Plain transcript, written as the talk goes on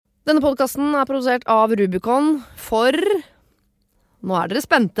Denne podcasten er produsert av Rubicon for... Nå er dere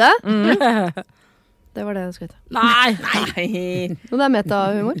spente. Det var det jeg skulle hete. Nei. Men det er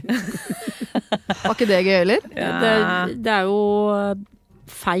metahumor. Var ikke det gøy heller? Ja. Det er jo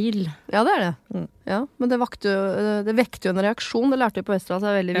feil. Ja, det er det. Ja, men det vekte jo en reaksjon. Det lærte vi på Vesterålen, så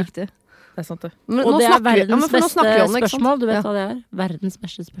det er veldig viktig. Det er sant det. Men, Og det er verdens beste spørsmål. Du vet Ja. hva det er? Verdens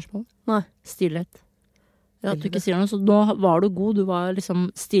beste spørsmål. Nei. Stillhet. At du ikke sier noe, så nå var du god. Du var liksom,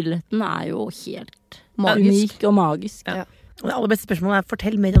 stillheten er jo helt Magisk. unik og magisk. Ja. Og det aller beste spørsmålet er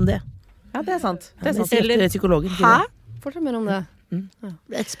fortell mer om det. Ja, det er sant. Det sier ofte psykologen. Hæ? Fortell mer om det.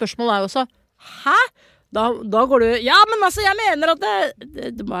 Et spørsmål er jo også hæ? Da går du ja, men altså, jeg mener at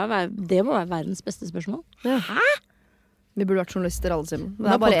det må være verdens beste spørsmål. Hæ? Vi burde vært journalister alle sammen. Det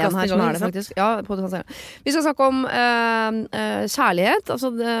Nå er bare en podcasten her i som gang, er det, ikke sant? faktisk. Ja, podcasten. Vi skal snakke om kjærlighet.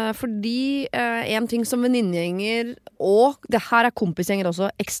 Altså fordi en ting som venninnegjenger, og det her er kompisgjenger også,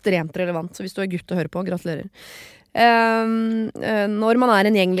 ekstremt relevant. Så hvis du er gutt og hører på, gratulerer. Når man er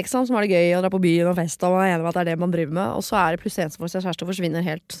en gjeng liksom, som har det gøy å dra på byen og fest, og man er enig med at det er det man driver med, og så er det plutselig en som får seg kjæreste og forsvinner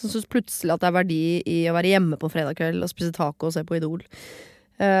helt. Så synes plutselig at det er verdi i å være hjemme på fredag kveld og spise taco og se på Idol.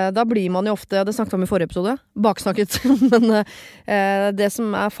 Da blir man jo ofte, det snakket vi om i forrige episode, baksnakket. Men det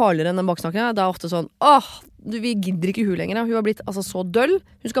som er farligere enn den baksnakken, det er ofte sånn vi gidder ikke hun lenger. Hun har blitt altså så døll.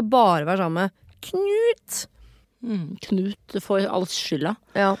 Hun skal bare være sammen med Knut. Knut får alt skylda.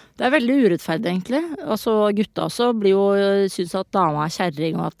 Ja. Det er veldig urettferdig, egentlig. Altså, gutta også synes at dama er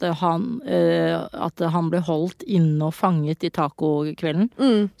kjerring, og at han ble holdt inne og fanget i tacokvelden,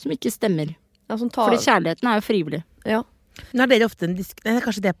 som ikke stemmer. Ja, Fordi kjærligheten er jo frivillig. Ja. Men har dere ofte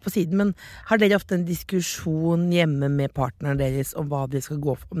kanskje det er på siden, men har dere ofte en diskusjon hjemme med partneren deres om hva dere skal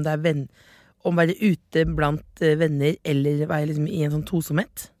gå for? Om det er om å være ute blant venner, eller være liksom i en sånn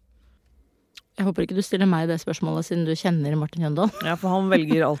tosomhet? Jeg håper ikke du stiller meg det spørsmålet, siden du kjenner Martin Jøndal. Ja, for han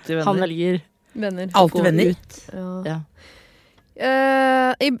velger alltid venner. Han velger Venner. Alltid venner? ut. Ja. Ja.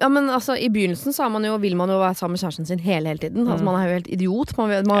 Men altså, i begynnelsen så vil man jo være sammen med kjæresten sin hele tiden. Altså, man er jo helt idiot.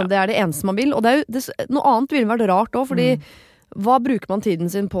 Det er det eneste man vil. Og det er jo, noe annet ville vært rart også, fordi hva bruker man tiden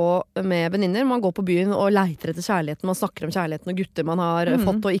sin på med venninner? Man går på byen og leiter etter kjærligheten. Man snakker om kjærligheten og gutter man har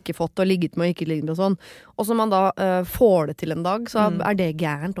fått og ikke fått, og ligget med og ikke ligget med og sånn. Og så man da får det til en dag, så er det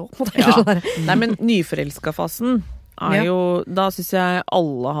gærent også. Ja. Nei, men nyforelska-fasen er jo, da synes jeg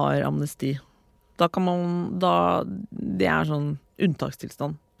alle har amnesti. Det er sånn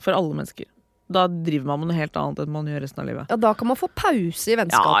unntakstilstand for alle mennesker. Da driver man med noe helt annet enn man gjør resten av livet. Ja, da kan man få pause i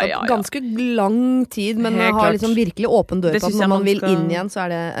vennskapet. Ja. Ganske lang tid, men Helt man har klart. liksom virkelig åpen dør Det på at synes jeg når man man vil skal- inn igjen, så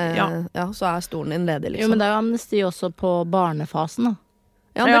er det så er stolen din ledig, liksom. Jo, men det er jo amnesti også på barnefasen, da.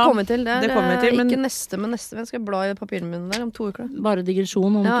 Ja, det Ja, kommer vi til. Det er det kommer vi til, men- ikke neste, men neste. Jeg skal bla i papirene mine der om 2 uker. Da. Bare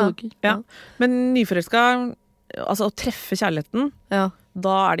digresjon om Ja. 2 uker. Ja. Men nyforelska, altså å treffe kjærligheten, Ja.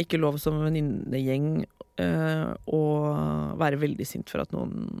 da er det ikke lov som venninnegjeng å være veldig sint for at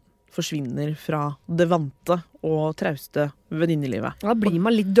noen forsvinner fra det vante og trauste venninnelivet. Da blir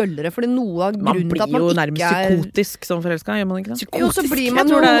man litt døllere, fordi noe av Man grunnen til blir at man jo ikke nærmest er psykotisk som forelska, gjør man ikke det? Jo, så blir Jeg man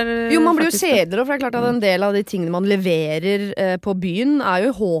tror det er jo man blir jo faktisk det. sedere, for det er klart at en del av de tingene man leverer på byen, er jo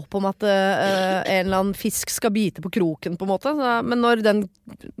i håp om at en eller annen fisk skal bite på kroken, på en måte. Så, men når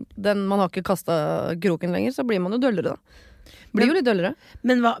den man har ikke kastet kroken lenger, så blir man jo døllere, da. Blir jo litt døllere.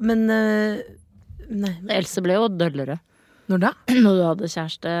 Nei, Else ble jo døllere. når da? Når du hadde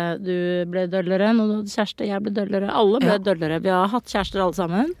kjæreste, du ble døllere. Når du hadde kjæreste, jeg ble døllere. Alle ble døllere. Vi har hatt kjærester alle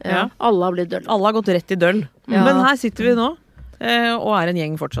sammen. Ja. Alle har blitt døllere. Alle har gått rett i døll. Ja. Men her sitter vi nå, og er en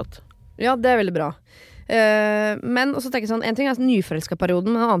gjeng fortsatt. Ja, det er veldig bra. Men også tenker jeg sånn, en ting er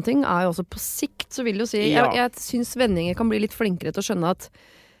nyforelska-perioden, men en annen ting er jo også på sikt, så vil jeg jo si Ja. Jeg syns vendinger kan bli litt flinkere til å skjønne at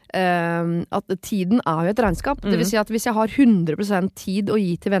tiden er jo et regnskap. Det vil si at hvis jeg har 100% tid å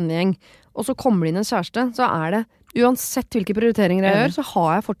gi til vennegjeng, og så kommer det inn en kjæreste, så er det uansett hvilke prioriteringer jeg gjør, så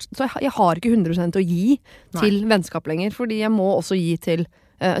jeg har ikke 100% å gi til vennskap lenger, fordi jeg må også gi til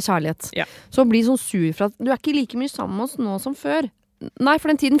kjærlighet. Ja. Så bli sånn sur for at du er ikke like mye sammen med oss nå som før. Nei, for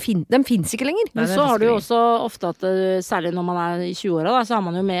den tiden den finnes ikke lenger. Men så har du jo også ofte at særlig når man er i 20-åra, så har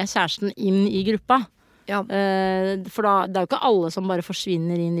man jo med kjæresten inn i gruppa. Ja. For da, det er jo ikke alle som bare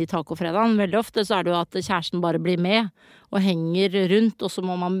forsvinner inn i tacofredagen. Veldig ofte så er det jo at kjæresten bare blir med og henger rundt, og så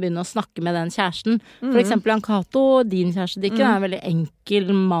må man begynne å snakke med den kjæresten. For eksempel Jan Cato, din kjæreste Dikken, er en veldig enkel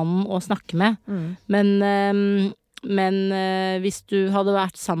mann å snakke med. Men hvis du hadde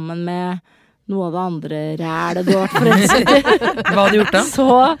vært sammen med noe av det andre rælet du har vært forelsket i, Hva hadde du gjort da? så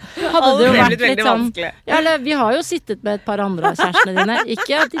hadde det jo vært litt sånn vanskelig. ja, eller, vi har jo sittet med et par andre av kjærestene dine.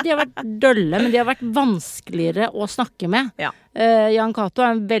 Ikke at de har vært dølle, men de har vært vanskeligere å snakke med. Ja. Jan Cato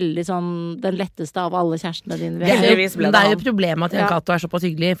er en veldig sånn den letteste av alle kjærestene dine. Det er, Heldigvis ble men det det er jo han. problemet at Jan Ja. Cato er såpass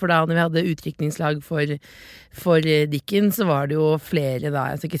hyggelig, for da når vi hadde utdrikningslag for Dicken, så var det jo flere da,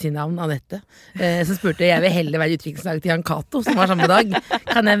 jeg skal ikke si navn, Anette, som spurte jeg vil heller være utdrikningslag til Jan Cato, som var samme dag.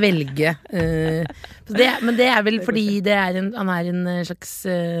 Kan jeg velge? Men det er vel fordi han er en slags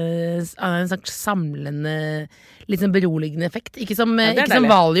samlende, litt sånn beroligende effekt. Ikke som det er ikke som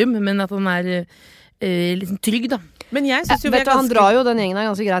deilig. valium, men at han er litt sånn trygg, da. Men jeg synes jo vi Vet er du, Han ganske drar jo den gjengen her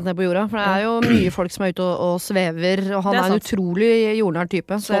ganske greit ned på jorda. For det er jo mye folk som er ute og svever, og han Det er er en sant. utrolig jordnær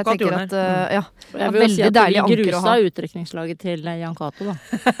type. Så jeg Såkalt tenker jordnær. at ja, Jeg vil jo si veldig at deilig vi anker å grusa ha. utdrikningslaget til Jan Cato, da.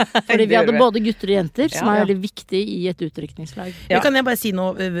 Fordi vi Det hadde gjorde vi. både gutter og jenter, som Ja. er veldig viktig i et utdrikningslag. Ja. Men kan jeg bare si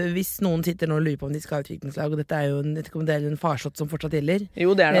noe, hvis noen sitter nå og lurer på om de skal ha utviklingslag, og dette er jo jeg vet ikke om det er en farsott som fortsatt gjelder,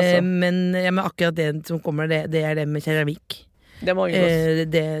 Jo, det er det altså. men akkurat det som kommer, det er det med keramikk. Det må unngås.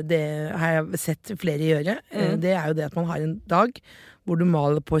 Det har jeg sett flere gjøre. Det er jo det at man har en dag hvor du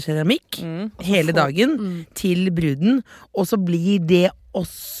maler på keramikk hele dagen til bruden, og så blir det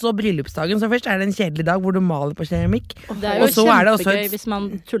også bryllupsdagen. Så først er det en kjedelig dag hvor du maler på keramikk. Det er jo Og så er det også kjempegøy et- hvis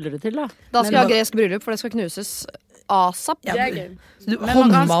man tuller det til, da. Da skal vi Men- ha gresk bryllup, for det skal knuses asap. Ja, Det er gøy. Du, Men man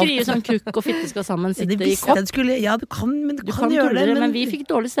kan håndmalt- skrive sånn kukk og fitte skal sammen Ja, sitte det i visste jeg kopp. at du skulle. Ja, du kan, men Du kan kan gjøre tulle det, det. men vi fikk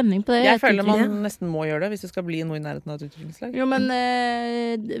dårlig stemning på det. Jeg føler etter- man nesten må gjøre det hvis det skal bli noe i nærheten av et utviklingslag. Jo, men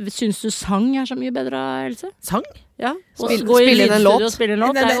syns du sang er så mye bedre, Else? sang? Ja. Å Spille gå i inn en lydstudio låt. og spille en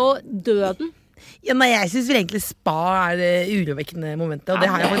låt, Nei, det er jo døden. Ja, nei, jeg syns egentlig spa er det urovekkende momentet, og det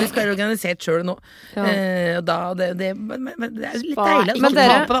har jeg faktisk organisert sjøl nå. Ja. Og da, men det er jo litt Spa deilig er at ikke man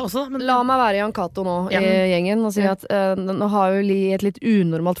dere- tar på deg også. Men, La meg være Jan Cato nå Ja. i gjengen og si at nå har jo Li et litt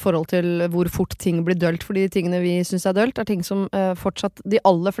unormalt forhold til hvor fort ting blir dølt. For de tingene vi syns er dølt, er ting som fortsatt de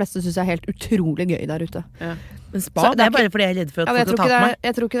aller fleste syns er helt utrolig gøy der ute. men spa, Så det det er er bare fordi jeg er redd for at Ja, men folk skal ta på meg.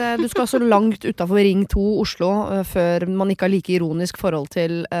 jeg tror ikke det. Du skal så langt utafor Ring 2 Oslo før man ikke har like ironisk forhold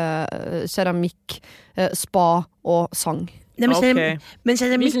til keramikk, spa og sang. Nei, men, Ok. men Vi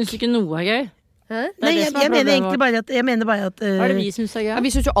keramikk syns ikke noe er gøy. Nei, det jeg, som er jeg mener problemet egentlig bare at, Hva er det vi syns er Ja, gøy? vi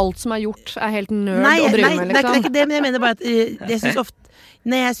syns jo alt som er gjort, er helt nerd Nei, å drive nei, med, det er liksom. ikke det, men jeg mener bare at jeg syns ofte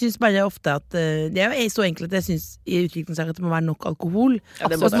Nei, jeg syns bare ofte at det er jo så enkelt at jeg syns i utviklingslaget at det må være nok alkohol. Ja,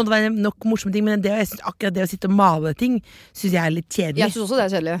 det Og må så må det være nok morsomme ting, men jeg synes akkurat det å sitte og male ting syns jeg er litt Jeg kjedelig. syns også det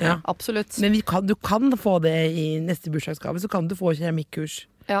er kjedelig. Ja. Absolutt. Men du kan få det i neste bursdagsgave, så kan du få keramikkurs.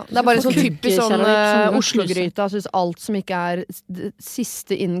 Ja, det er bare sånn Kukke typisk sånn keramikk som du kan Oslo-gryta. Syns alt som ikke er det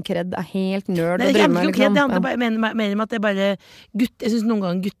siste innen kred, er helt nerd Nei, å det drive handler med. ikke om det, det handler Liksom. bare, jeg mener mer om at det er bare jeg syns noen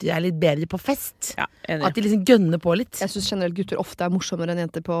ganger gutter er litt bedre på fest. Ja, enig. At de liksom gønner på litt. Jeg syns generelt gutter ofte er morsommere enn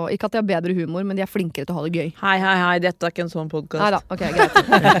jenter på Ikke at de har bedre humor, men de er flinkere til å ha det gøy. Hei, dette er ikke en sånn podkast. Nei da, ok,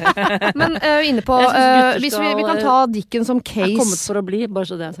 greit. Men inne på Jeg synes gutter Hvis skal- vi kan ta Dicken som Er kommet case. for å bli, bare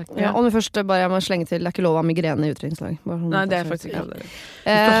så det er sagt. Ja, om vi først bare jeg må slenge til, det er ikke lov å ha migrene i utdrikningslag. Bare sånn- Nei, det er faktisk ikke det.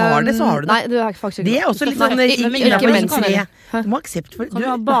 Hvis du har det, så har du det. Nei, det er faktisk ikke Det er lov. også litt Nei, sånn ikke innenfor mens tre. Hæ? Du må ha aksept for Kan du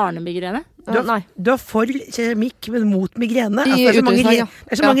ha barnemigrene? Nei. Du er for keramikk, men mot migrene. I Det er så mange, utdrikningslag, ja.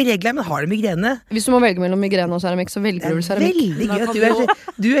 det er så Ja. mange regler, men har du migrene? Hvis du må velge mellom migrene og keramikk, så Det velger er du keramikk. veldig Da gøy kan at du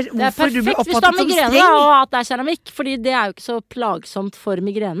du jo- er Det er hvorfor du blir perfekt hvis du har oppfattet som migrene streng. og at det er keramikk, fordi det er jo ikke så plagsomt for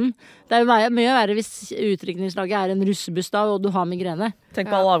migrenen. Det er jo mye verre hvis utdrikningslaget er en russebuss da, og du har migrene. Tenk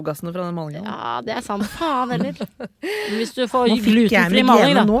på alle avgassene fra den malingen. Ja, det er sant. Faen heller. Men hvis du får Nå fikk jeg glutenfri maling,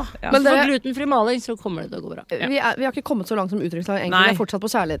 migrene da. nå. Ja. Hvis du får dere- glutenfri maling, så kommer det til å gå bra. Vi har ikke kommet så langt som utdrikningslag. Egentlig. Nei. Vi er fortsatt på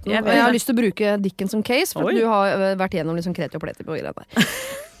kjærligheten. Jeg Og vet jeg har det. lyst til å bruke Dicken som case, for Oi. du har vært gjennom liksom kreti og pleti på greiene der.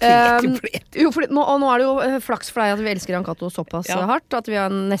 Pleti. Jo, fordi nå er det jo flaks for deg at vi elsker Jan Cato såpass Ja. hardt at vi er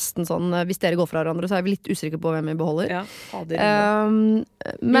nesten sånn Hvis dere går fra hverandre, så er vi litt usikre på hvem vi beholder. Ja, fader. Men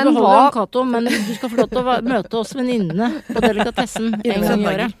Men vi beholder hva Jan Cato, men du skal få lov til å møte oss venninnene på Delikatessen en gang i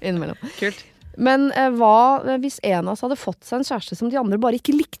året. Innimellom. Kult. Men hva hvis en av oss hadde fått seg en kjæreste som de andre bare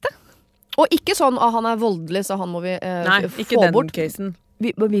ikke likte? Og ikke sånn at han er voldelig, så han må vi Nei, ikke få den bort. casen.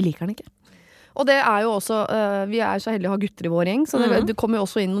 Vi liker han ikke. Og det er jo også vi er så heldige å ha gutter i vår gjeng, så det kommer jo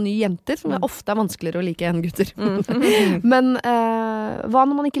også inn noen nye jenter, som ofte er vanskeligere å like enn gutter. Men hva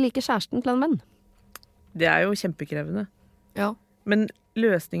når man ikke liker kjæresten til en venn? Det er jo kjempekrevende. Ja. Men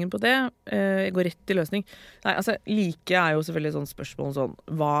løsningen på det jeg går rett til løsning. Nei, altså, like er jo selvfølgelig et sånt spørsmål sånn,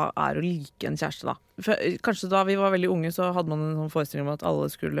 hva er å like en kjæreste da? For, kanskje da vi var veldig unge, så hadde man en sånn forestilling om at alle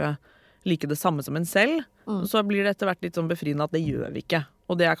skulle like det samme som en selv. Så blir det etter hvert litt sånn befriende at det gjør vi ikke.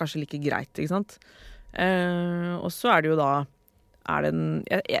 Og det er kanskje like greit, ikke sant? Og så er det jo da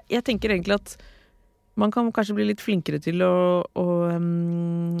jeg tenker egentlig at man kan kanskje bli litt flinkere til å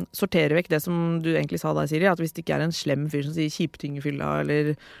sortere vekk det som du egentlig sa der, Siri. At hvis det ikke er en slem fyr som sier kjipe ting i fylla,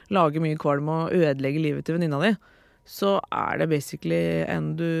 eller lager mye kvalm og ødelegger livet til venninna di, så er det basically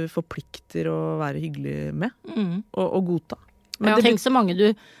en du forplikter å være hyggelig med Mm. og godta. Men tenk så mange du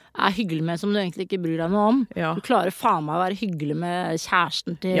er hyggelig med som du egentlig ikke bryr deg noe om. Ja. Du klarer faen meg å være hyggelig med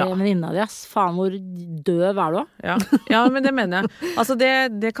kjæresten til venninna di, ass. Faen, hvor døv er du da? Ja, men det mener jeg. Altså,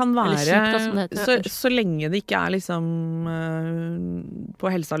 det kan være Eller sykt, som det heter. så lenge det ikke er liksom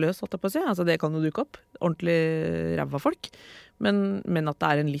på helsa løs, holdt jeg på å si. Altså, det kan jo dukke opp. Ordentlig ræva folk. Men at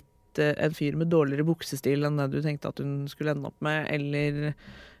det er en fyr med dårligere buksestil enn det du tenkte at hun skulle ende opp med, eller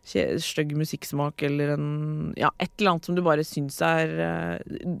stygg musikksmak, eller et eller annet som du bare syns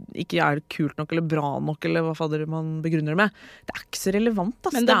ikke er kult nok eller bra nok, eller hva fader man begrunner det med. Det er ikke så relevant,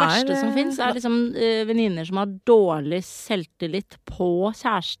 ass. Men det verste som finnes er liksom venninner som har dårlig selvtillit på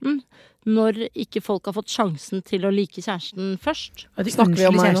kjæresten, når ikke folk har fått sjansen til å like kjæresten først. Snakker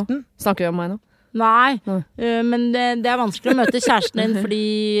vi om meg nå? Nei, men det er vanskelig å møte kjæresten din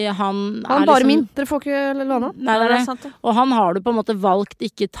fordi han er bare liksom min, dere får ikke låne. Nei, det er det. Og han har du på en måte valgt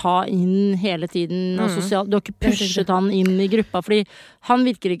ikke ta inn hele tiden og du har ikke pushet han inn i gruppa, fordi han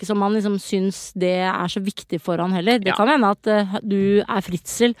virker ikke som han liksom syns det er så viktig for han heller. Det kan hende at du er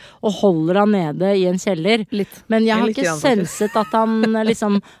fritsel og holder han nede i en kjeller. Litt. Men jeg har ikke senset at han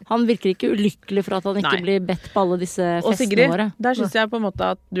liksom, han virker ikke ulykkelig for at han ikke blir bedt på alle disse festene Sigrid, våre. Der synes jeg på en måte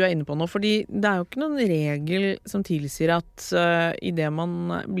at du er inne på noe, fordi det er jo ikke noen regel som tilsier at i det man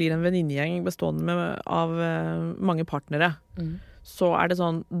blir en venninnegjeng bestående av mange partnere, så er det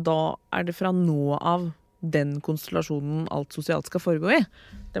sånn, da er det fra nå av den konstellasjonen alt sosialt skal foregå i.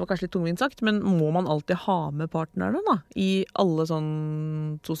 Det var kanskje litt tungvint sagt, men må man alltid ha med partnerne da, i alle sånn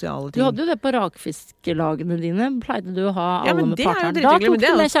sosiale ting? Du hadde jo det på rakfiskelagene dine, pleide du å ha alle med partneren. Da tok du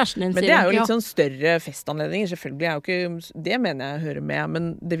med kjæresten din, men det er jo litt sånn større festanledninger, selvfølgelig er jo ikke, det mener jeg hører med, men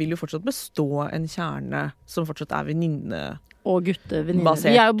det vil jo fortsatt bestå en kjerne som fortsatt er venninne. Og guttevenninner.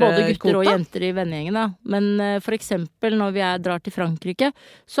 Vi er jo både gutter og jenter i vennegjengen, da. Men for eksempel når vi drar til Frankrike,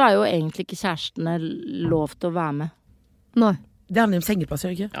 så er jo egentlig ikke kjærestene lov til å være med. Nei. Det handler om sengeplass,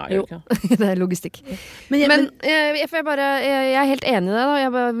 gjør det ikke? Ja, jo. Det er logistikk. Men jeg er helt enig i det, da.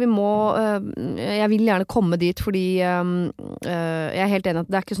 Jeg vil gjerne komme dit, fordi jeg er helt enig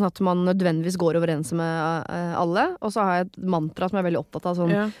at det er ikke sånn at man nødvendigvis går overens med alle. Og så har jeg et mantra som jeg er veldig opptatt av.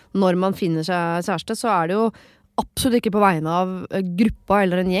 Sånn, når man finner seg kjæreste, så er det jo absolutt ikke på vegne av gruppa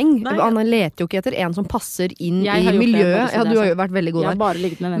eller en gjeng. Han leter jo ikke etter en som passer inn i miljøet. Du har jo vært veldig god der. Jeg har bare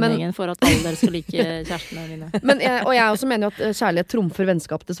ligget med vennegjengen for at alle dere skal like kjærestene mine. Og jeg også mener jo at kjærlighet trumfer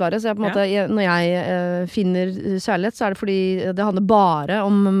vennskap, dessverre. Så jeg, på en måte, når jeg finner kjærlighet, så er det fordi det handler bare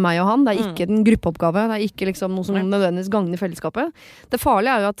om meg og han. Det er ikke en gruppeoppgave. Det er ikke liksom noe som nødvendigvis gagner fellesskapet. Det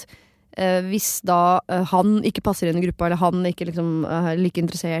farlige er jo at hvis da han ikke passer inn i gruppa, eller han ikke liksom er like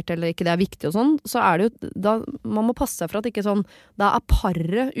interessert, eller ikke det er viktig og sånn, så er det jo da, man må passe seg for at ikke sånn, da er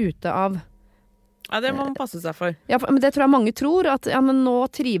paret ute av. Ja, det må man passe seg for. Ja, men det tror jeg mange tror, at men nå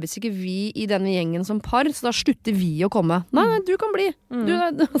trives ikke vi i denne gjengen som par, så da slutter vi å komme. Nei, du kan bli.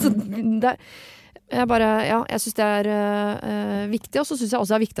 Jeg synes det er viktig, og så synes jeg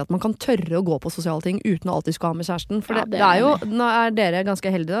også det er viktig at man kan tørre å gå på sosiale ting uten å alltid skal ha med kjæresten. For det er jo, nå er dere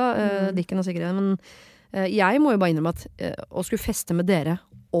ganske heldige da, Dikken og Sigrid, men jeg må jo bare innrømme at å skulle feste med dere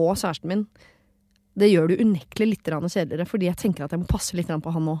og kjæresten min, det gjør det unektelig litt kjedeligere, fordi jeg tenker at jeg må passe litt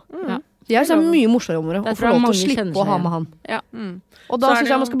på han også. Jeg synes det er mye morsommere å få lov til å slippe å ha med han. Og da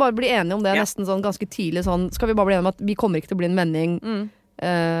synes jeg man skal bare bli enige om det nesten sånn ganske tidlig, sånn, skal vi bare bli enige om at vi kommer ikke til å bli en vending,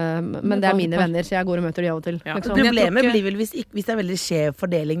 men det er mine venner, så jeg går og møter de av og til. Liksom. Problemet blir vel hvis det er veldig skjev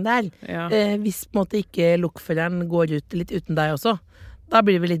fordeling der. Hvis på en måte ikke lokføreren går ut litt uten deg også, da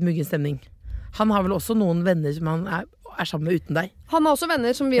blir det vel litt muggen stemning. Han har vel også noen venner som han er sammen med uten deg. Han har også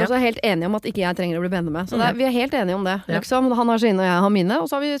venner som vi også er helt enige om at ikke jeg trenger å bli venner med. Så vi er helt enige om det. Liksom. Han har sine og jeg har mine, og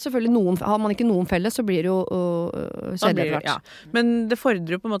så har vi selvfølgelig noen. Har man ikke noen felles, så blir det jo kjedelig etter hvert. Men det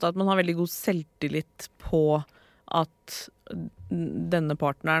fordrer jo på en måte at man har veldig god selvtillit på at denne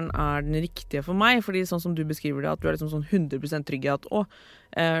partneren er den riktige for meg, fordi sånn som du beskriver det, at du er liksom sånn 100% trygg i at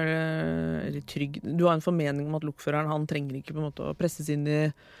du har en formening om at lokføreren, han trenger ikke på en måte å presses inn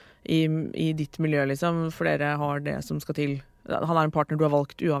i ditt miljø, liksom, for dere har det som skal til. Han er en partner du har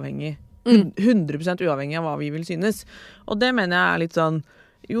valgt uavhengig, 100% uavhengig av hva vi vil synes. Og det mener jeg er litt sånn,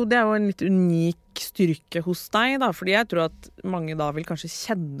 jo, det er jo en litt unik styrke hos deg, da, fordi jeg tror at mange da vil kanskje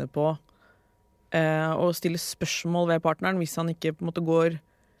kjenne på og stille spørsmål ved partneren hvis han ikke på en måte går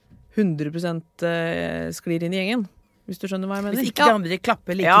 100% sklir inn i gjengen. Hvis du skjønner hva jeg mener. Hvis ikke de andre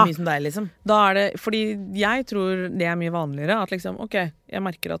klapper like mye som deg, liksom. Da er det, fordi jeg tror det er mye vanligere at liksom, ok, jeg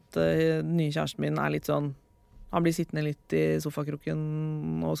merker at den nye kjæresten min er litt sånn, han blir sittende litt i sofakroken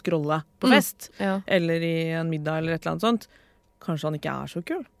og scrolle på fest, eller i en middag eller et eller annet sånt. Kanskje han ikke er så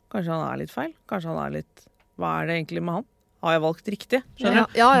kul. Kanskje han er litt feil. Kanskje han er litt, hva er det egentlig med han? har jeg valgt riktig? Skjønner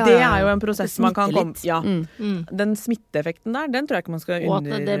du? Ja. Det jo en prosess man kan komme... litt. Ja, den smitteeffekten der, den tror jeg ikke man skal Og at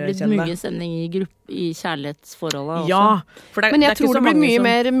det blir underkjenne. muggen stemning i kjærlighetsforholdet også. Ja, for Men jeg er ikke tror så det blir mange mye som-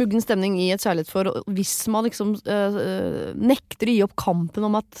 mer muggen stemning i et kjærlighetsforhold hvis man liksom nekter å gi opp kampen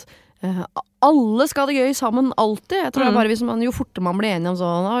om at alle skal ha det gøy sammen, alltid. Jeg tror det er bare hvis jo fortere man blir enige om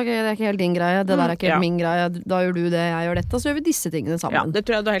sånn ok, det er ikke helt din greie, det der er ikke helt min greie, da gjør du det, jeg gjør dette, så gjør vi disse tingene Ja, sammen. det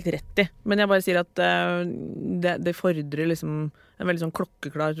tror jeg du har helt rett i. Men jeg bare sier at det fordrer liksom en veldig sånn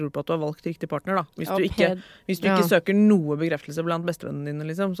klokkeklar tro på at du har valgt riktig partner, da. Hvis du ikke søker noe bekreftelse blant bestevennene dine,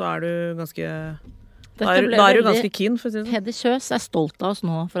 liksom, så er du ganske... Da er du ganske keen, for å si det sånn. Peder Kjøs er stolt av oss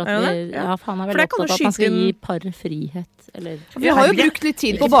nå, for at Er han vi, det? ja, for han er For veldig der kan du opptatt av at man skal skyte inn- gi par frihet, eller... Vi har jo brukt litt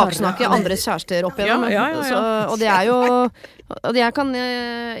tid på å baksnakke andres kjærester opp igjennom. Ja. Så, og det er jo og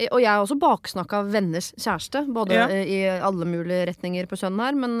jeg har også baksnakka venners kjæreste, både i alle mulige retninger på kjønn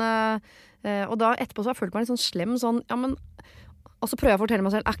her, men og da etterpå så har jeg følt meg litt sånn slem, sånn, ja, men og så prøver jeg å fortelle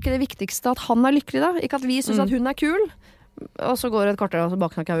meg selv, er ikke det viktigste at han er lykkelig da? Ikke at vi synes at hun er kul? Og så går det et kvarter, og så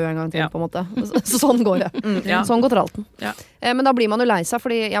baksnakker jeg jo en gang til, på en måte. Så sånn går det. Sånn går tralten. Ja. Men da blir man jo lei seg,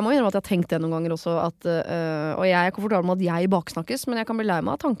 fordi jeg må innrømme at jeg har tenkt det noen ganger også, at, og jeg er komfortabel med at jeg baksnakkes, men jeg kan bli lei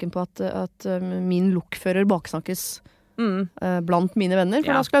meg av tanken på at min lokfører baksnakkes blant mine venner,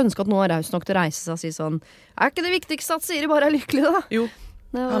 for da skulle jeg ønske at noen er raus nok til å reise seg og si sånn, er ikke det viktigste at Siri bare er lykkelig da? Jo.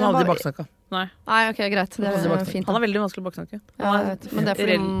 Han har aldri baksnakka. Nei. Nei, ok, greit. Det er fint. Han er veldig vanskelig å baksnakke. Ja, jeg vet. Men det er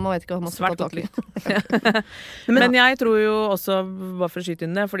fordi man vet ikke hva man skal Svært ta tak i. Men jeg tror jo også, bare for å skyte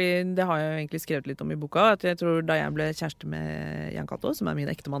inn det, fordi det har jeg jo egentlig skrevet litt om i boka, at jeg tror da jeg ble kjæreste med Jan Cato, som er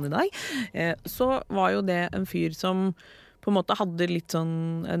min ektemann i dag, så var jo det en fyr som på en måte hadde litt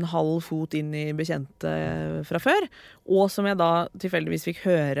sånn en halv fot inn i bekjente fra før, og som jeg da tilfeldigvis fikk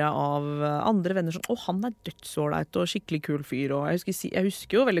høre av andre venner sånn, han er dødsåleit og skikkelig kul fyr, og jeg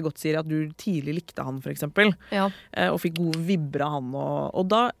husker jo veldig godt, Siri, at du tidlig likte han, for eksempel, og fikk gode vibber av han, og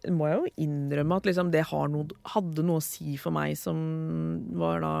da må jeg jo innrømme at liksom det hadde noe å si for meg som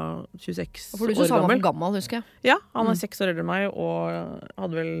var da 26 år gammel. For du synes han var for gammel, husker jeg. Ja, han er 6 år eldre enn meg, og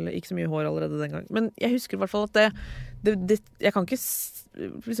hadde vel ikke så mye hår allerede den gang. Men jeg husker i hvert fall at jeg kan ikke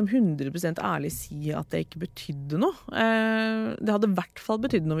liksom 100% ærlig si at det ikke betydde noe. Det hadde i hvert fall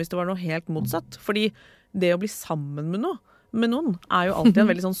betydd noe hvis det var noe helt motsatt. Fordi det å bli sammen med noen er jo alltid en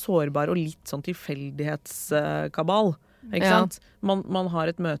veldig sånn sårbar og litt sånn tilfeldighetskabal. Ikke sant? Man har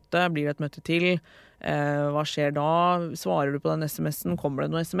et møte, blir det et møte til? Hva skjer da? Svarer du på den SMS-en? Kommer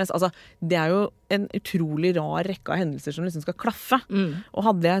det noen SMS? Altså, det er jo en utrolig rar rekke av hendelser som liksom skal klaffe. Og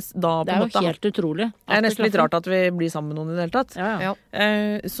hadde jeg da på Det en er måte jo helt utrolig. Det er nesten litt rart at vi blir sammen med noen i det hele tatt. Ja.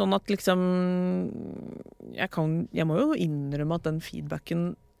 Sånn at liksom jeg må jo innrømme at den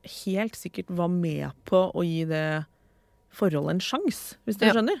feedbacken helt sikkert var med på å gi det forholdet en sjans, hvis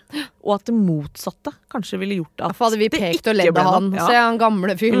dere skjønner. Og at det motsatte kanskje ville gjort at hadde vi pekt og ledd av han. Se han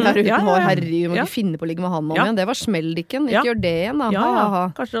gamle fyren der uten hår, herregud, må ikke finne på å ligge med han om igjen. Det var smelldikken, ikke gjør det igjen da.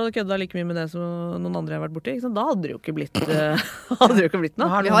 Kanskje du hadde kødda like mye med det som noen andre har vært borti. Da hadde det jo ikke blitt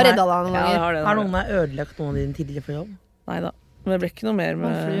noe. Vi har redda deg noen ganger. Har noen ødelagt noen av dine tidligere forhold? Neida, men det ble ikke noe mer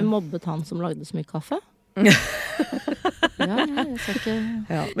med... Fordi vi mobbet han som lagde så mye kaffe? Jeg skal ikke...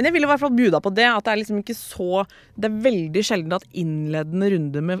 Men jeg vil i hvert fall bjuda på det, at det er liksom ikke så... Det er veldig sjelden at innledende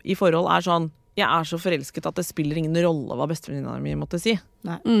runde i forhold er sånn, jeg er så forelsket at det spiller ingen rolle hva bestevenninna mi måtte si.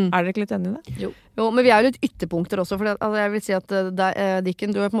 Nei. Er dere ikke litt enig i det? Jo, men vi er jo litt ytterpunkter også, for jeg vil si at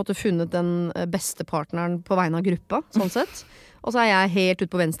Dicken, du har på en måte funnet den beste partneren på vegne av gruppa, sånn sett. Og så er jeg helt ute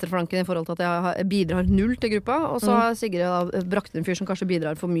på venstreflanken i forhold til at jeg bidrar 0 til gruppa. Og så har Sigrid brakt en fyr som kanskje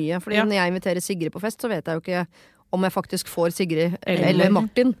bidrar for mye. Fordi når jeg inviterer Sigrid på fest, så vet jeg jo ikke om jeg faktisk får Sigrid eller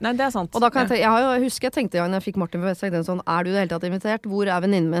Martin. Nei, det er sant. Og da kan jeg husker jeg tenkte når jeg fikk Martin på fest, tenkte jeg sånn, er du det hele tatt invitert? Hvor er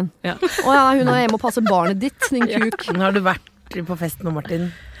venninnen min? Hun er hjemme og passer barnet ditt, din kuk. Har du vært på festen med Martin?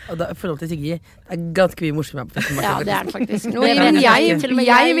 Og da, i forhold til Sigrid, det er ganske mye morsomt med på festen med Martin. Ja, det er det faktisk. Men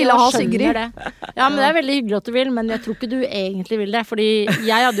jeg ville ha Sigrid. Ja, men det er veldig hyggelig at du vil, men jeg tror ikke du egentlig vil det. Fordi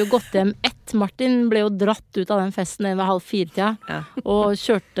jeg hadde jo gått hjem Martin ble jo dratt ut av den festen ved 3:30 og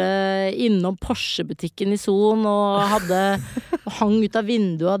kjørte innom Porsche-butikken i Son og hang ut av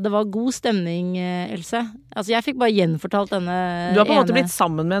vinduet. Det var god stemning, Else. Altså, jeg fikk bare gjenfortalt denne Du har på en måte blitt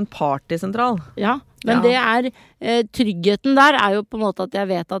sammen med en partysentral. Ja, men det er tryggheten der er jo på en måte at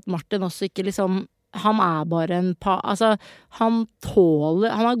jeg vet at Martin også ikke liksom han er bare altså han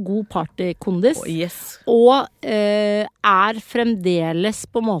har god partykondis og er fremdeles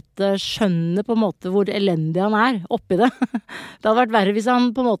på en måte skjønner på en måte hvor elendig han er oppi det. Det hadde vært verre hvis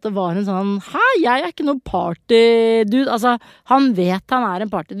han på en måte var en sånn jeg er ikke noen partydude. Altså han vet han er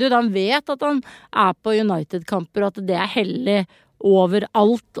en partydude. Han vet at han er på United-kamper og at det er hellig over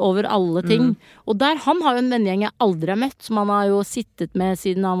alt, over alle ting. Og han har jo en vennegjeng jeg aldri har møtt, som han har jo sittet med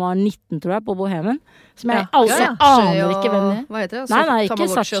siden han var 19, tror jeg, på Bohemen. Som jeg aner ikke hvem det er. Hva heter det? Nei, ikke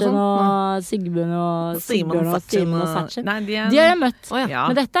Tamagotchi Satchen og Sigbjørn og Sigbjørn og Simen og Satchen. Nei, De har jeg møtt. Ja.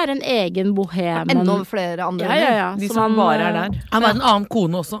 Men dette er en egen Bohemen. Enda flere andre. Ja. De som bare der. Han har en annen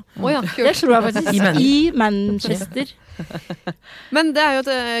kone også. Ja, Det kult. tror jeg faktisk. I Manchester. Men det er jo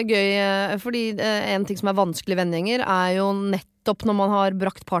et gøy, fordi en ting som er vanskelig i vennegjenger, er jo nettopp når man har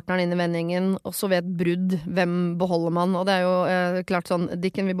brakt partneren inn i vennegjengen, og så ved et brudd, hvem beholder man? Og det er jo klart sånn,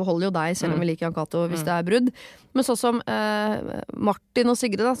 Dikken, vi beholder jo deg, selv om vi liker Jan Cato hvis det er brudd. Men sånn som Martin og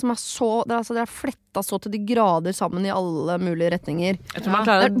Sigrid, da, som er så det er fletta så til de grader sammen i alle mulige retninger. Jeg tror man Det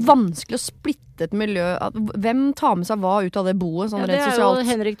klarer er vanskelig å splitte et miljø. Hvem tar med seg hva ut av det boet? Sånn Ja, det rent er jo sosialt.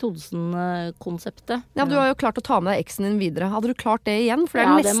 Henrik Thodesen-konseptet. Ja, du har jo klart å ta med deg eksen din videre. Hadde du klart det igjen? For det er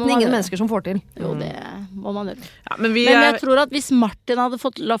Ja, det det må nesten man ingen gjøre. mennesker som får til. Jo, det må man gjøre. Ja, men Men jeg tror at hvis Martin hadde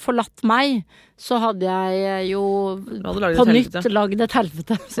forlatt meg, så hadde jeg jo laget på et nytt helvete. lagd et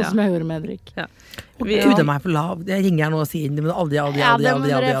helvete, sånn som jeg gjorde med Henrik. Gud er meg for lav. Jeg ringer her nå og sier det, men aldri Ja, det må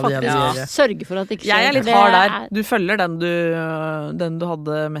dere gjøre. faktisk sørge for at det ikke skjer. Jeg er litt Det hard der. Du følger den du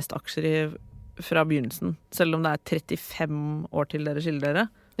hadde mest aksjer i fra begynnelsen. Selv om det er 35 år til dere skiller dere,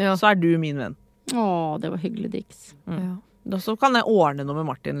 Ja. så er du min venn. Å, det var hyggelig, Dix. Ja. Da så kan jeg ordne noe med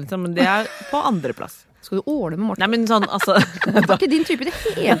Martin, liksom, men det er på andreplass. Skal du ordne med Martin? Nei, men sånn, altså Det var ikke din type i det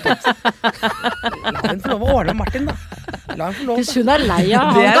hele tatt. La henne få lov å ordne med Martin, da. La henne få lov. Hvis hun er lei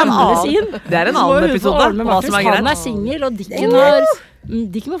av Det han er en gamle annen- sin, Det er en så må annen hun få episode, ordne med hva Martin. som er Han greit. er singel, og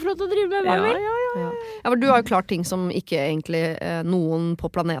Dikken må få lov til å drive med hva han vil. Ja, for du har jo klart ting som ikke egentlig noen på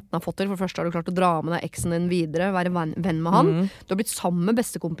planeten har fått til. For det første har du klart å dra med deg eksen din videre, være venn med han. Du har blitt sammen med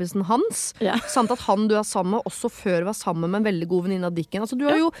bestekompisen hans. Ja. Samt at han du er sammen med, også før var sammen med en veldig god venninne av Dikken. Altså, du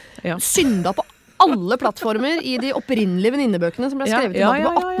har jo Ja. synda på alle plattformer i de opprinnelige venninnebøkene som ble skrevet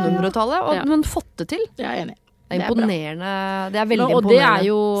tilbake på 1800-tallet, men fått det til. Jeg er enig. Det er bra. imponerende. Det er veldig Og det imponerende. er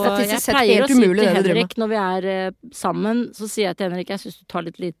jo Statistisk Jeg sett pleier helt å si umulig til det du driver med. Henrik når vi er sammen, så sier jeg til Henrik jeg syns du tar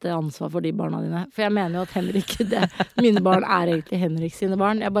litt lite ansvar for de barna dine. For jeg mener jo at mine barn er egentlig Henrik sine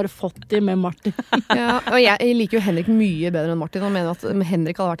barn. Jeg har bare fått de med Martin. Ja, og jeg liker jo Henrik mye bedre enn Martin. Han mener at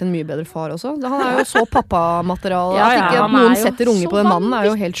Henrik hadde vært en mye bedre far også. Han er jo så pappamateriale. Ja, at ikke han noen er jo setter unge så på den mannen, er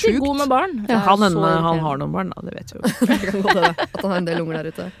jo helt vanvittig sjukt. god med barn. Det er Kan så hende han irriterende. har noen barn, da. Det vet vi jo. Det kan godt hende at han har en del unger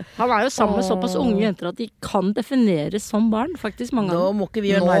der ute. Han er jo sammen med såpass unge jenter at de kan defineres som barn, faktisk mange Nå av dem. må ikke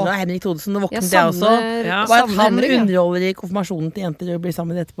vi gjøre narr av Henrik Thodesen. Nå våknet jeg også. Ja. Og at han Henrik, ja. underholder i konfirmasjonen til jenter og blir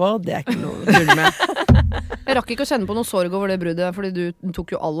sammen etterpå, det er ikke noe å tulle med. Jeg rakk ikke å kjenne på noe sorg over det bruddet, fordi du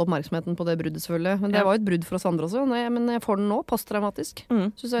tok jo all oppmerksomheten på det bruddet, selvfølgelig. Men det var jo et brudd for oss andre også. Men jeg får den nå, posttraumatisk.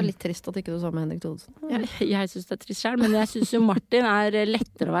 Syns det er litt trist at ikke du sa med Henrik Thodesen. Jeg syns det er trist selv, men jeg syns jo Martin er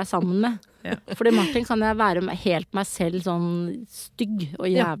lettere å være sammen med. Ja. Fordi Martin kan jeg være helt meg selv, sånn stygg og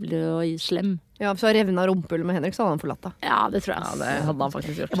jævlig og slem. Ja, Hvis du har revna rumpehullet med Henrik, så hadde han forlatt deg. Ja, det tror jeg. Ja, det hadde han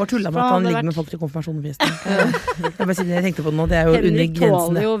faktisk gjort. Jeg bare tulla med at Han han hadde ligger vært- med folk til konfirmasjonen, forresten. Jeg bare sier det jeg tenkte på nå, det er jo under Henrik tåler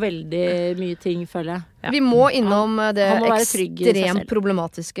grensene. jo veldig mye ting, føler jeg. Ja. Vi må innom det Han må være trygg i seg ekstremt selv.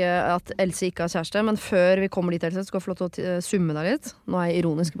 problematiske at Else ikke har kjæreste. Men før vi kommer dit, Else, skal du få lov til å summe deg litt. Nå er jeg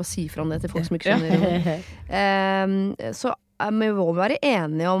ironisk, bare si fra om det til folk som ikke skjønner ironi. Så vi må være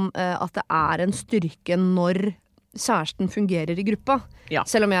enige om at det er en styrke når kjæresten fungerer i gruppa. Ja.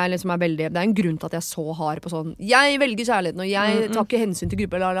 Selv om jeg liksom er veldig Det er en grunn til at jeg er så hard på sånn jeg velger kjærligheten, og jeg tar ikke hensyn til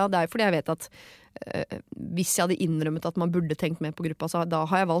gruppa. Det er fordi jeg vet at hvis jeg hadde innrømmet at man burde tenkt mer på gruppa, så da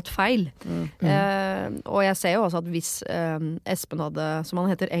har jeg valgt feil. Og jeg ser jo også at hvis Espen hadde, som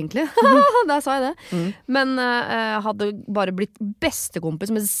han heter egentlig der sa jeg det, men hadde bare blitt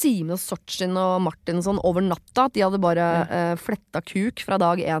bestekompis med Simen og Sortsin og Martinsson over natta, at de hadde bare fletta kuk fra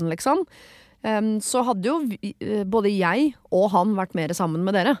dag 1, liksom, så hadde jo både jeg og han vært mer sammen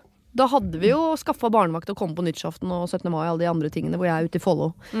med dere. Da hadde vi jo skaffa barnevakt og kommet på nyttårsaften og 17. mai og alle de andre tingene hvor jeg er ute i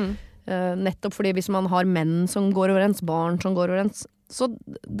Follo. Nettopp fordi hvis man har menn som går overens, barn som går overens, så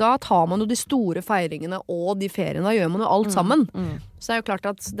da tar man jo de store feiringene og de feriene, da gjør man jo alt sammen. Så det er jo klart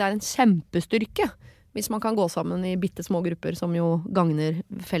at det er en kjempestyrke hvis man kan gå sammen i bitte små grupper som jo gagner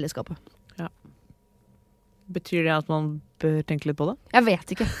fellesskapet. Betyr det at man bør tenke litt på det? Jeg vet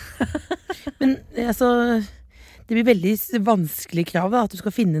ikke. Men altså, det blir veldig vanskelig krav da, at du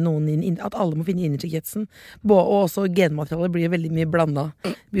skal finne noen at alle må finne innerste kretsen. Og også genmaterialet blir veldig mye blanda.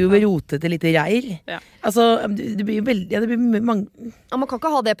 Det blir jo rotete lite reir. Ja. Altså, det blir veldig det blir mange. Ja, man kan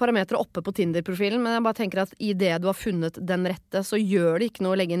ikke ha det parameteret oppe på Tinder-profilen, men jeg bare tenker at i det du har funnet den rette, så gjør det ikke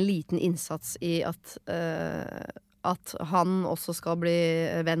noe å legge en liten innsats i at han også skal bli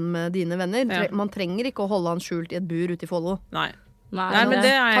venn med dine venner. Ja. Man trenger ikke å holde han skjult i et bur ute i Follo. Nei. Nei, men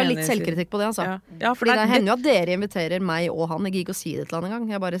det er Ta jeg litt enig i. selvkritikk på det, altså. Ja, for Fordi det hender jo at dere inviterer meg og han. Jeg gidder ikke å si det til han engang.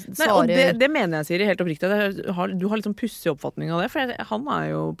 Jeg bare Nei, og svarer det mener jeg, Siri, helt oppriktig. Du har litt sånn pussig oppfatning av det. For han er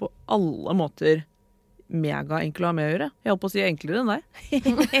jo på alle måter mega-enkel å ha med å gjøre. Jeg holdt på å si enklere enn deg.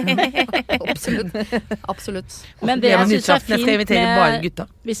 Absolutt. Men det jeg synes er Jeg skal fint invitere bare med, gutta.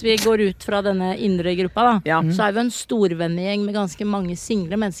 hvis vi går ut fra denne indre gruppa, da, Ja. så er vi en storvennegjeng med ganske mange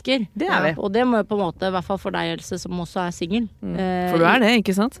single mennesker. Det er vi. Og det må jo på en måte, i hvert fall for deg, Else, som også er singel. For du er det,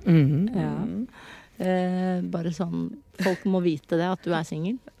 ikke sant? Ja. Bare sånn, folk må vite det, at du er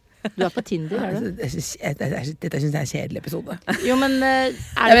singel. Du er på Tinder, er du? Dette syns jeg er en kjedelig episode. Jo, men er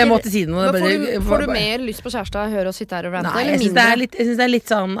Jeg det måtte si det nå. Men får du mer lyst på kjæreste av å høre oss sitte her og rante, Nei, eller jeg syns mindre? det er litt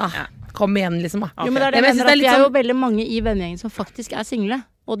sånn kom igjen, liksom. Jo, men det er det Ja, men jeg jeg synes mener, det er at litt det er jo sånn- veldig mange i vennegjengen som faktisk er single.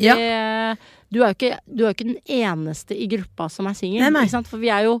 Og det, du er jo ikke den eneste i gruppa som er singel. Nei. Ikke sant? For vi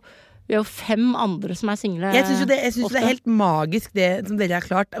er jo 5 andre som er single. Jeg syns det ofte. er helt magisk det som dere har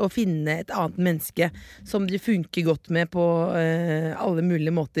klart, å finne et annet menneske som dere funker godt med på alle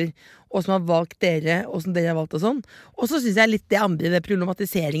mulige måter, og som har valgt dere, og som dere har valgt og sånn. Og så syns jeg litt det andre, det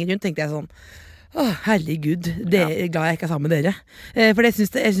problematiseringen rundt, tenkte jeg sånn herregud, det er glad jeg ikke er sammen med dere. For jeg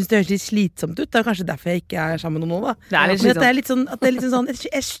syns det høres litt slitsomt ut. Det er kanskje derfor jeg ikke er sammen med noen nå, da. Det er litt Men at det er litt sånn,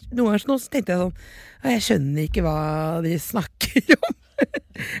 noen ganger så tenkte jeg sånn jeg skjønner ikke hva dere snakker om.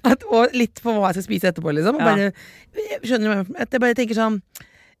 Og litt på hva jeg skal spise etterpå, liksom. Og bare, at jeg bare tenker sånn.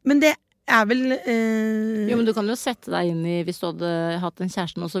 Men det er vel Jo, men du kan jo sette deg inn i, hvis du hadde hatt en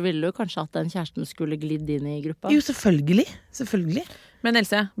kjæreste nå, så ville du kanskje at den kjæresten skulle glidd inn i gruppa. Jo, selvfølgelig. Men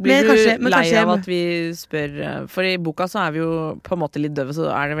Else, blir Men du kanskje- lei kanskje- av at vi spør For i boka så er vi jo på en måte litt døve, så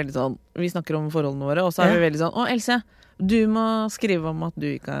er det veldig sånn vi snakker om forholdene våre, og så er vi veldig sånn Else, du må skrive om at du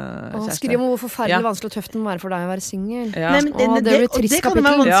ikke er kjæreste. Skriv om hvor forferdelig Ja. vanskelig og tøft det må være for deg å være singel. Ja. Nei, men, det blir et og trist det kan jo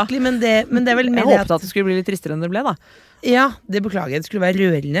være kapittel. vanskelig, men det er vel Jeg mer håpet det at det skulle bli litt tristere enn det ble, da. Ja, det beklager jeg. Det skulle være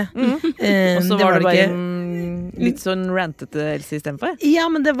rørende. Og så var det bare ikke. litt sånn rantete Else istedenfor. Ja,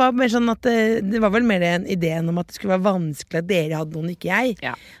 men det var mer sånn at det var vel mer en ideen om at det skulle være vanskelig at dere hadde noen, ikke jeg.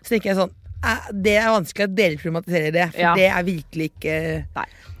 Ja. Så tenker jeg sånn det er vanskelig at dere problematiserer det, for Ja. det er virkelig ikke Nei.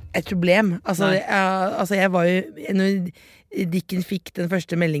 et problem. Altså, Nei. jeg var jo når Dicken fikk den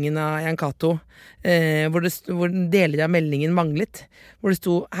første meldingen av Jan Cato, hvor deler av meldingen manglet. Hvor det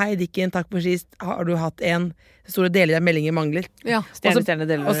sto 'Hei, Dicken, takk for sist. Har du hatt en?' Så sto det 'deler av meldingen manglet'. Ja. Stjerne,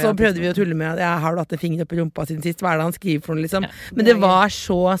 deler. Og så prøvde vi å tulle med at 'har du hatt en finger opp i rumpa siden sist'? Hva er det han skriver for noe, liksom? Men det var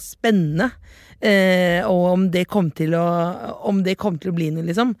så spennende. Og om det kom til å bli noe,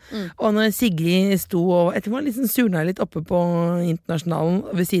 liksom. Og når Sigrid sto og jeg tror hun liksom surna litt oppe på Internasjonalen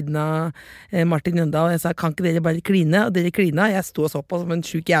ved siden av Martin Jøndal, og jeg sa 'kan ikke dere bare kline?' Og dere klina. Jeg sto og så på som en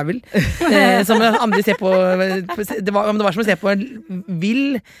sjuk jævel. Som andre ser på det var som å se på en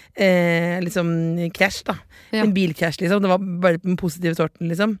vill liksom krasj, da. Ja. En bilkrasj, liksom. Det var bare den positive sorten,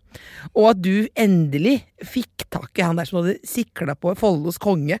 liksom. Og at du endelig fikk tak i han der som hadde sikla på Follos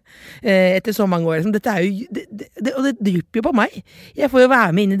konge etter så mange år. Liksom. Dette er jo og det drypper jo på meg. Jeg får jo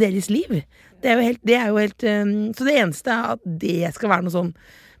være med inn i deres liv. Det er jo helt så det eneste er at det skal være noe sånn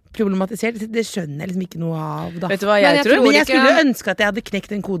problematisert, det skjønner jeg liksom ikke noe av, da. Vet du hva Men jeg jeg tror? Men jeg skulle jo ønske at jeg hadde knekt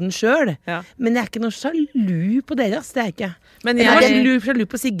den koden sjøl. Ja. Men jeg er ikke noe sjalu på dere, ass. Det er jeg ikke. Men Jeg var jeg, sjalu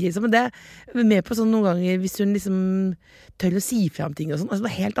på Sigrid, men det er med på sånn noen ganger hvis hun liksom tør å si fram ting og sånn. Altså, det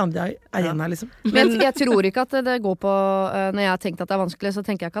er helt andre arenaer, liksom. Men jeg tror ikke at det går på Når jeg har tenkt at det er vanskelig, så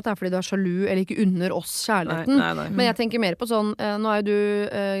tenker jeg ikke at det er fordi du er sjalu eller ikke unner oss kjærligheten. Nei. Men jeg tenker mer på sånn nå er jo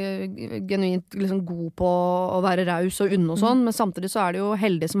du genuint liksom god på å være raus og unne og sånn, men samtidig så er det jo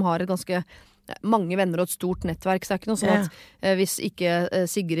heldig som har et ganske mange venner og et stort nettverk. Så det er ikke noe sånn at hvis ikke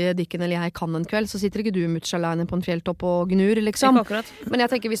Sigrid, Dicken eller jeg kan en kveld, så sitter ikke du mutters aleine på en fjelltopp og gnur, liksom. Ikke akkurat. Men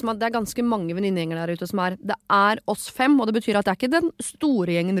jeg tenker det er ganske mange venninnegjenger der ute som det er oss 5, og det betyr at det er ikke den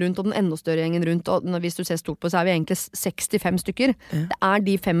store gjengen rundt og den enda større gjengen rundt, og hvis du ser stort på, så er vi egentlig 65 stykker. Det er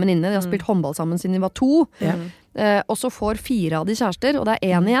de 5 venninnene. De har spilt håndball sammen siden de var 2. Og så får 4 av de kjærester, og det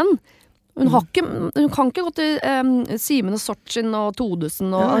er 1 igjen. Hun kan ikke gå til Simen og Sortsin og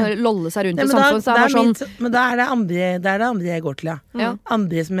Todesen og lolle seg rundt i samfunnet. Så det er bare sånn men da er det andre jeg går til, ja. Ja.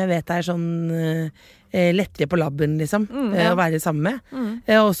 Andre som jeg vet er sånn lettere på labben, liksom. ja. Å være sammen med.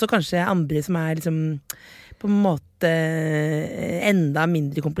 Og også kanskje andre som er liksom på en måte enda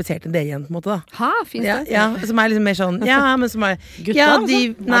mindre komplisert enn dere igjen, på en måte, da. Hæ, fint det? Ja, som er liksom mer sånn men som er Gutta, ja, altså? de,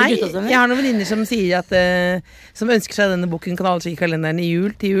 Er det Nei, gutta som er? jeg har noen venninner som sier at som ønsker seg denne boken, kan alle kikke i kalenderen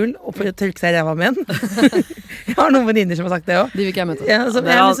til jul, og for å tørke seg i ræva med den. Jeg har noen venninner som har sagt det òg. De vil ikke jeg møte. Ja, som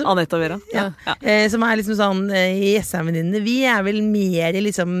Det er er liksom, Anette og Vera. som er liksom sånn SM-venninnene. Vi er vel mer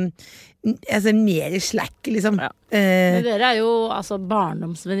liksom altså, mer slack, liksom. Ja. Men dere er jo altså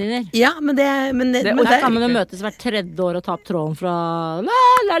barndomsvenninner. Ja, men det Og der kan man jo møtes hvert 3. år og ta opp tråden fra la.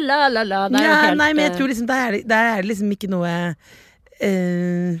 Det er jo helt Nei, men jeg tror liksom der er det liksom ikke noe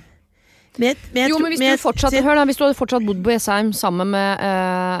men hvis du hadde fortsatt bodd på Jessheim sammen med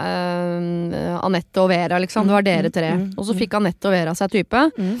Anette og Vera, liksom, det var dere 3, og så fikk Anette og Vera seg type,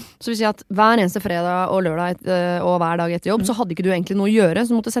 så vil si at hver eneste fredag og lørdag og hver dag etter jobb, så hadde ikke du egentlig noe å gjøre,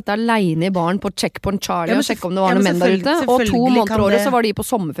 så du måtte sette deg alene i baren på Checkpoint Charlie og sjekke om det var noen menn der ute, og 2 måneder året så var de på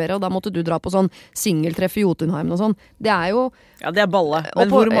sommerferie, og da måtte du dra på sånn singeltreff i Jotunheimen og sånn. Det er jo... Ja, det er balle.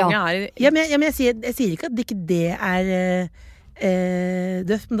 Men hvor mange er... Ja, men jeg sier ikke at ikke det er...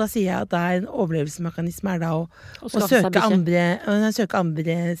 døft, men da sier jeg at det er en overlevelsesmekanisme er da å søke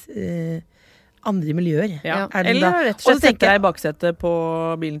andre miljøer. Ja. Eller rett og slett sette deg i baksetet på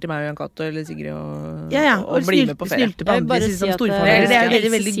bilen til meg og Jan Cato eller Sigrid og bli med på ferie. Jeg vil bare si at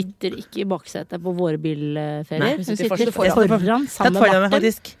Else sitter ikke i baksetet på våre bilferier. Nei, hun sitter foran sammen med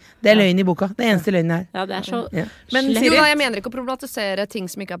Martin. Det er løgn i boka. Det er eneste løgn her. Ja, det er så Men jeg mener ikke å problematisere ting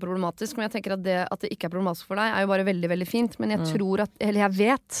som ikke er problematisk, men jeg tenker at det ikke er problematisk for deg er jo bare veldig, veldig fint, men jeg tror at, eller jeg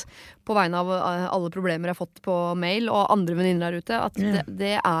vet på vegne av alle problemer jeg har fått på mail og andre venninner der ute, at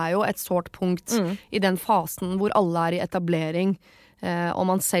det er jo et sårt punkt i den fasen hvor alle er i etablering, og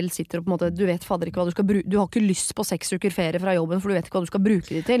man selv sitter og på en måte, du vet fader ikke hva du skal bruke, du har ikke lyst på 6 uker ferie fra jobben, for du vet ikke hva du skal bruke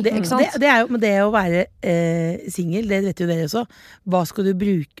det til, ikke sant? Det er jo, men det å være single, det vet jo dere også, hva skal du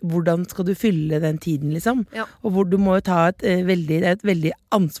bruke, hvordan skal du fylle den tiden liksom, og hvor du må jo ta det er et veldig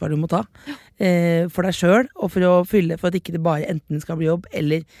ansvar du må ta for deg selv, og for å fylle, for at ikke det bare enten skal bli jobb,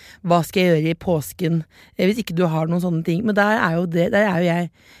 eller hva skal jeg gjøre i påsken, hvis ikke du har noen sånne ting, men der er jo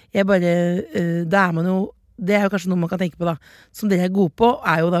jeg bare, da er man jo, det er jo kanskje noe man kan tenke på da, som dere er gode på,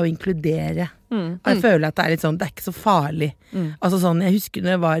 er jo da å inkludere. Jeg føler at det er litt sånn, det er ikke så farlig. Altså sånn, jeg husker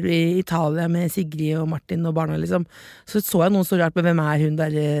når jeg var i Italia med Sigrid og Martin og barna liksom, så jeg noen så rart på hvem er hun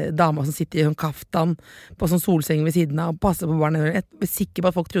der dama som sitter i sånn kaftan på sånn solseng ved siden av og passer på barna. Jeg er sikker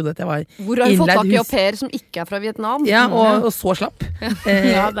på at folk trodde at jeg var innleid hus. Hvor har du fått tak i au pair som ikke er fra Vietnam? Ja, og så slapp.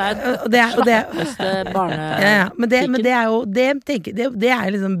 Ja, det er slappeste barne... Men det er jo, det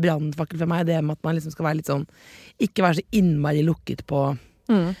er liksom brannfakkel for meg, det med at man liksom skal være litt sånn, ikke være så innmari lukket på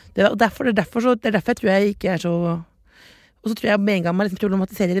det er derfor jeg tror jeg ikke er så. Og så tror jeg med en gang man liksom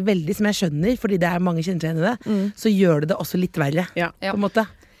problematiserer det veldig, som jeg skjønner, fordi det er mange kjenner seg igjen i det, så gjør det også litt verre, på en måte.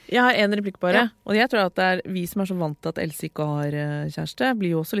 Jeg har en replikk bare, og jeg tror at det er vi som er så vant til at Else ikke har kjæreste,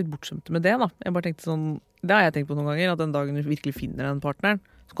 blir jo også litt bortskjemte med det da. Jeg bare tenkte sånn, det har jeg tenkt på noen ganger, at den dagen du virkelig finner den partneren,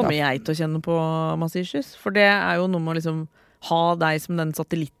 så kommer jeg til å kjenne på masse issues, for det er jo noe med å liksom ha deg som den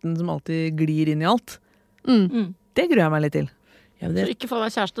satellitten som alltid glir inn i alt. Det gruer jeg meg litt til. Ja, Så ikke få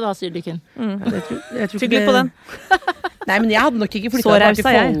deg kjæreste da, sier Lykken. Tygg litt på den. Nei, men jeg hadde nok ikke flyttet bare til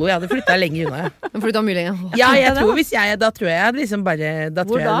Follo. Jeg hadde flyttet lenger unna. Men flyttet mye lenger. Ja, da tror jeg liksom bare...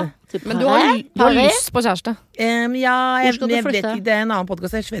 Hvor da? Men du har lyst på kjæreste? Hvor skal du jeg flytte? vet ikke, det er en annen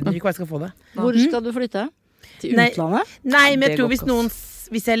podcast. Jeg skjønner ikke hva jeg skal få det. Hvor skal du flytte? Til utlandet? Nei, men jeg tror hvis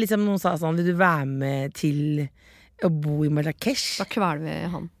noen sa sånn, vil du være med til å bo i Marrakesh? Da kveler vi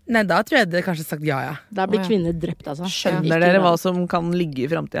han. Nei, da tror jeg det kanskje sagt ja. Der blir kvinner drept, altså. Skjønner dere hva som kan ligge i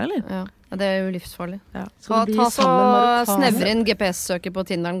fremtiden, eller? Ja, det er jo livsfarlig. Ja. Ta så snevre inn GPS-søket på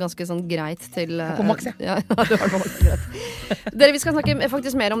Tinderen ganske sånn greit til på maks, ja, det var på maks greit. Dere, vi skal snakke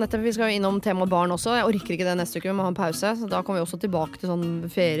faktisk mer om dette, for vi skal jo innom tema barn også. Jeg orker ikke det neste uke, vi må ha en pause. Så da kommer vi også tilbake til sånn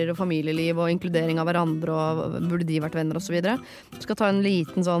ferier og familieliv og inkludering av hverandre, og burde de vært venner og så videre. Vi skal ta en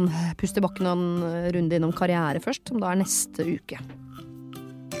liten sånn pust i bakken og en runde innom karriere først, som da er neste uke.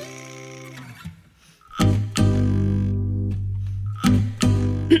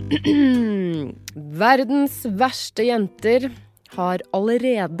 Verdens verste jenter har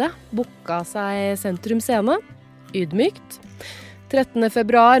allerede booka seg Sentrum Scene. Ydmykt. 13.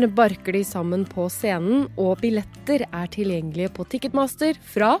 februar barker de sammen på scenen, og billetter er tilgjengelige på Ticketmaster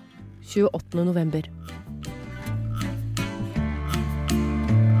fra 28. november.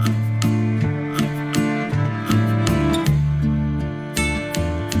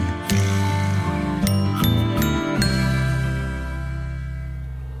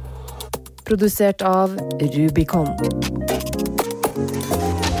 Produsert av Rubicon.